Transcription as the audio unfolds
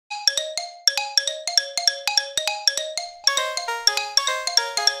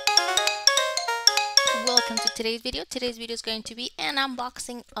welcome to today's video. Today's video is going to be an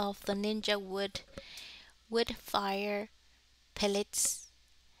unboxing of the Ninja Woodfire pellets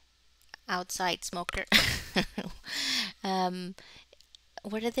outside smoker. um,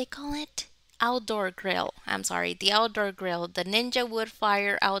 what do they call it? Outdoor grill. I'm sorry, the outdoor grill, the Ninja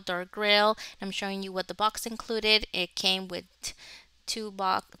Woodfire outdoor grill. I'm showing you what the box included. It came with two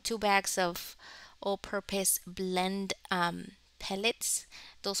bags of all-purpose blend pellets.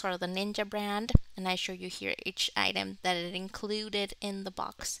 Those are the Ninja brand, and I show you here each item that it included in the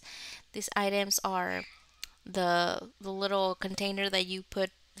box. These items are the little container that you put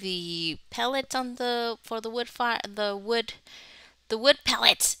the pellets on for the wood fire, the wood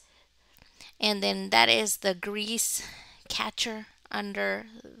pellets, and then that is the grease catcher under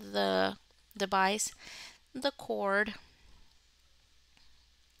the device, the cord,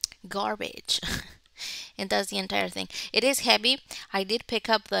 garbage. And that's the entire thing. It is heavy. I did pick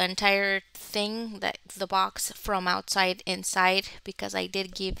up the entire thing, that the box, from outside inside, because I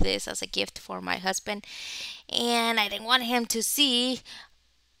did give this as a gift for my husband and I didn't want him to see,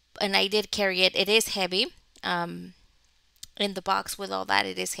 and I did carry it. It is heavy. In the box with all that,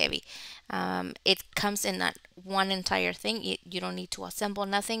 it is heavy. It comes in that one entire thing. You don't need to assemble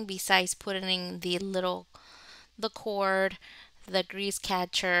nothing besides putting the cord, the grease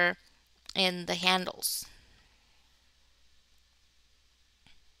catcher, and the handles.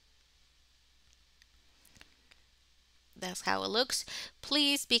 That's how it looks.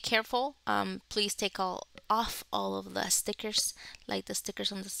 Please be careful. Please take off all of the stickers, like the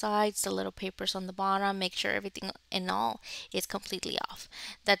stickers on the sides, the little papers on the bottom. Make sure everything in all is completely off.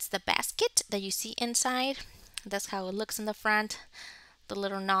 That's the basket that you see inside. That's how it looks in the front. The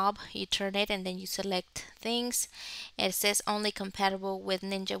little knob, you turn it and then you select things. It says only compatible with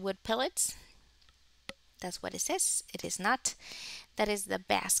Ninja wood pellets. That's what it says. It is not. That is the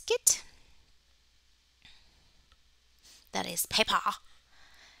basket. That is paper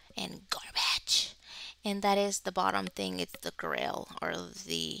and garbage. And that is the bottom thing. It's the grill, or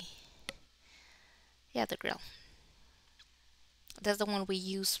the grill. That's the one we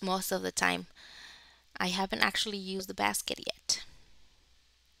use most of the time. I haven't actually used the basket yet.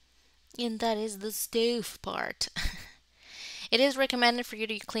 And that is the stove part. It is recommended for you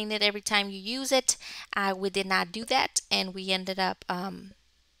to clean it every time you use it. We did not do that, and we ended up having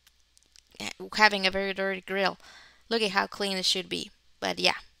a very dirty grill. Look at how clean it should be. But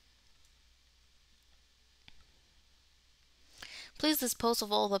yeah. Please dispose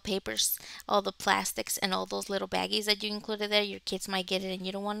of all the papers, all the plastics, and all those little baggies that you included there. Your kids might get it and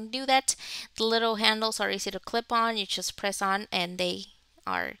you don't want to do that. The little handles are easy to clip on. You just press on and they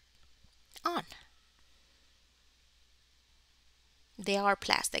are on. They are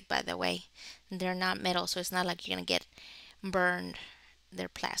plastic, by the way. They're not metal, so it's not like you're going to get burned. They're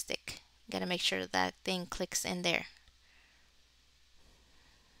plastic. You got to make sure that thing clicks in there.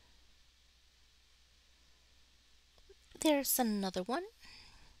 There's another one.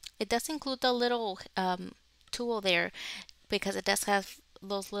 It does include the little tool there, because it does have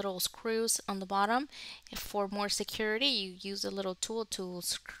those little screws on the bottom. For more security, you use a little tool to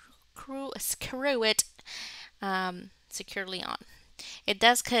screw it securely on. It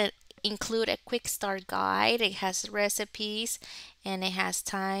does include a quick start guide. It has recipes, and it has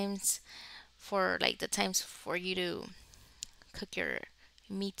times for, like, the times for you to cook your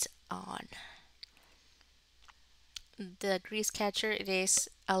meats on. The grease catcher, it is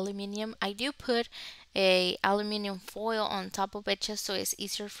aluminum. I do put a aluminum foil on top of it just so it's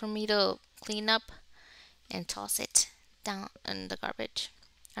easier for me to clean up and toss it down in the garbage.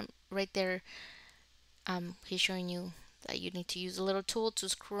 Right there, he's showing you that you need to use a little tool to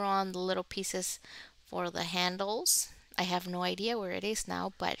screw on the little pieces for the handles. I have no idea where it is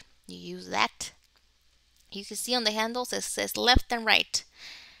now, but you use that. You can see on the handles it says left and right,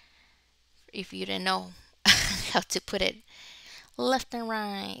 if you didn't know how to put it. Left and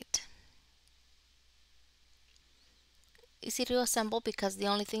right. Easy to assemble, because the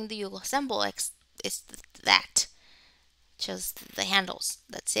only thing that you assemble is that, just the handles.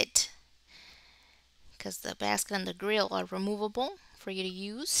 That's it. Because the basket and the grill are removable for you to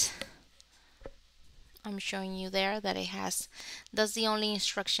use. I'm showing you there that it has. That's the only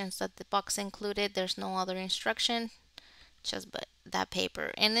instructions that the box included. There's no other instruction, just but that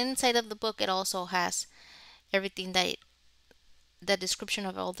paper. And inside of the book, it also has everything the description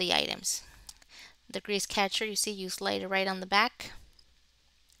of all the items. The grease catcher, you see, you slide it right on the back.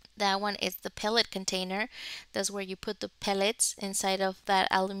 That one is the pellet container. That's where you put the pellets inside of that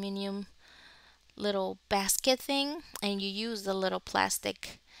aluminum little basket thing, and you use the little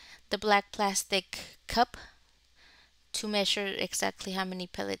the black plastic cup to measure exactly how many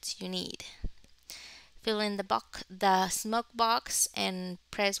pellets you need. fill in the smoke box and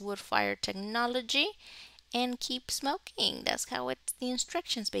press Woodfire technology and keep smoking. That's how it's the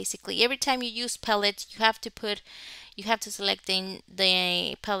instructions basically. Every time you use pellets, you have to select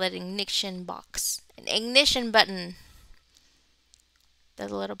the pellet ignition box, an ignition button. The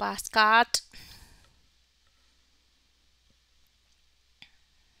little basket.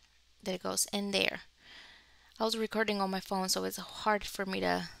 There it goes in there. I was recording on my phone, so it's hard for me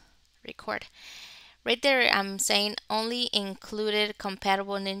to record. Right there, I'm saying only included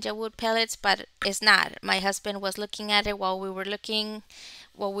compatible Ninja wood pellets, but it's not. My husband was looking at it while we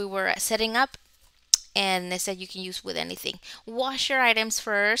were setting up, and they said you can use with anything. Wash your items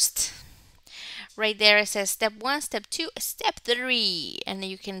first. Right there it says step 1, step 2, step 3, and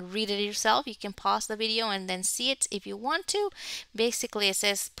you can read it yourself. You can pause the video and then see it if you want to. Basically it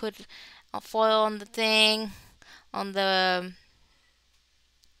says put a foil on the thing, on the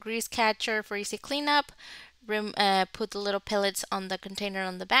grease catcher for easy cleanup. Put the little pellets on the container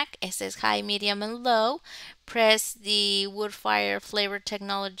on the back. It says high, medium, and low. Press the Woodfire flavor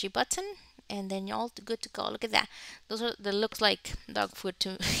technology button, and then you're all good to go. Look at that. That looks like dog food,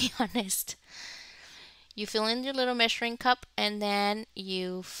 to be honest. You fill in your little measuring cup, and then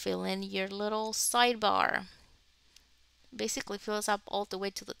you fill in your little sidebar. Basically fills up all the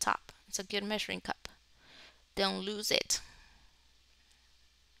way to the top. It's a good measuring cup. Don't lose it.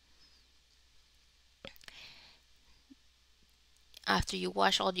 After you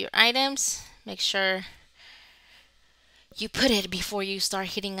wash all your items, make sure you put it before you start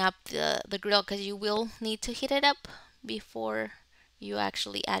heating up the grill, because you will need to heat it up before you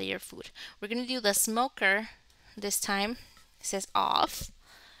actually add your food. We're going to do the smoker this time. It says off.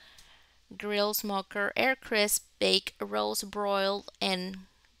 Grill, smoker, air crisp, bake, roast, broil, and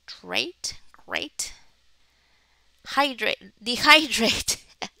grate, dehydrate.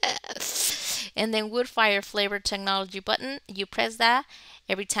 And then Woodfire flavor technology button. You press that.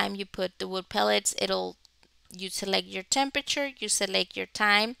 Every time you put the wood pellets, you select your temperature, you select your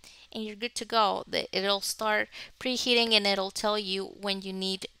time, and you're good to go. It'll start preheating, and it'll tell you when you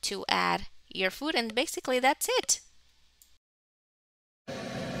need to add your food, and basically that's it.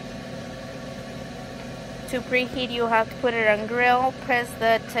 To preheat, you have to put it on grill. Press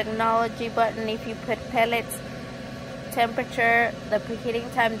the technology button if you put pellets. Temperature, the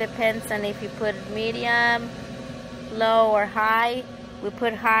preheating time depends on if you put medium, low, or high. We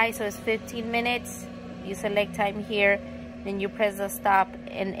put high, so it's 15 minutes. You select time here, then you press the stop,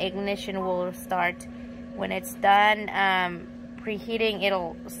 and ignition will start. When it's done preheating,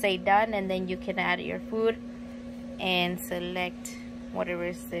 it'll say done, and then you can add your food and select whatever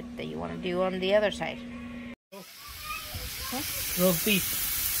is it that you want to do on the other side. Roast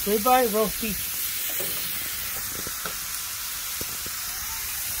beef. Ribeye, roast beef.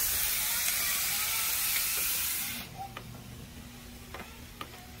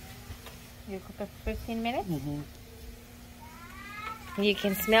 You cook it for 15 minutes? Mm-hmm. You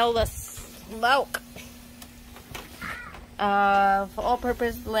can smell the smoke. For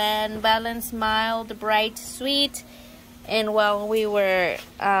all-purpose blend, balanced, mild, bright, sweet. And while we were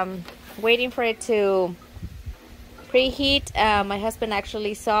waiting for it to preheat, my husband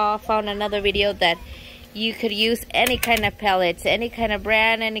actually found another video that you could use any kind of pellets, any kind of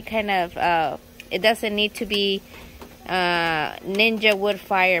brand, any kind of, it doesn't need to be Ninja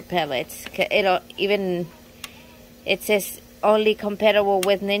Woodfire pellets. It says only compatible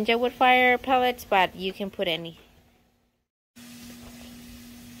with Ninja Woodfire pellets, but you can put any.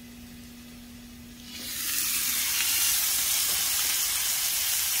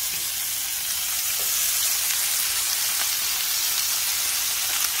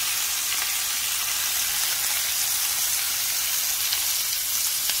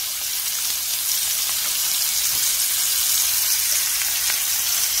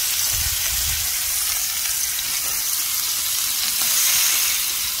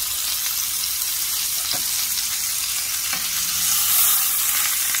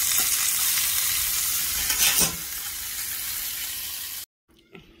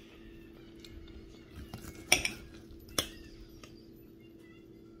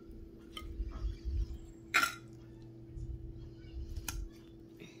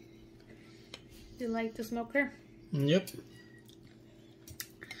 You like the smoker? Yep.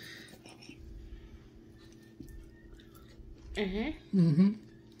 Mm-hmm.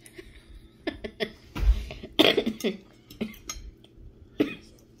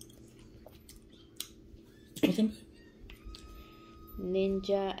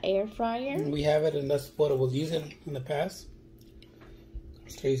 Ninja air fryer. We have it, and that's what I was using in the past.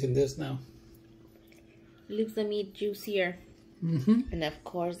 I'm using this now. Leaves the meat juicier. Mm-hmm. And of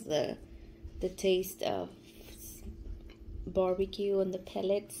course the the taste of barbecue on the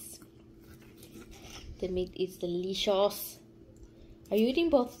pellets. The meat is delicious. Are you eating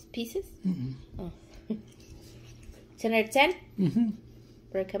both pieces? Mm-hmm. Oh. 10 out of 10? Mm-hmm.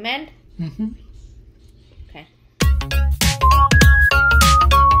 Recommend? Mm-hmm. Okay.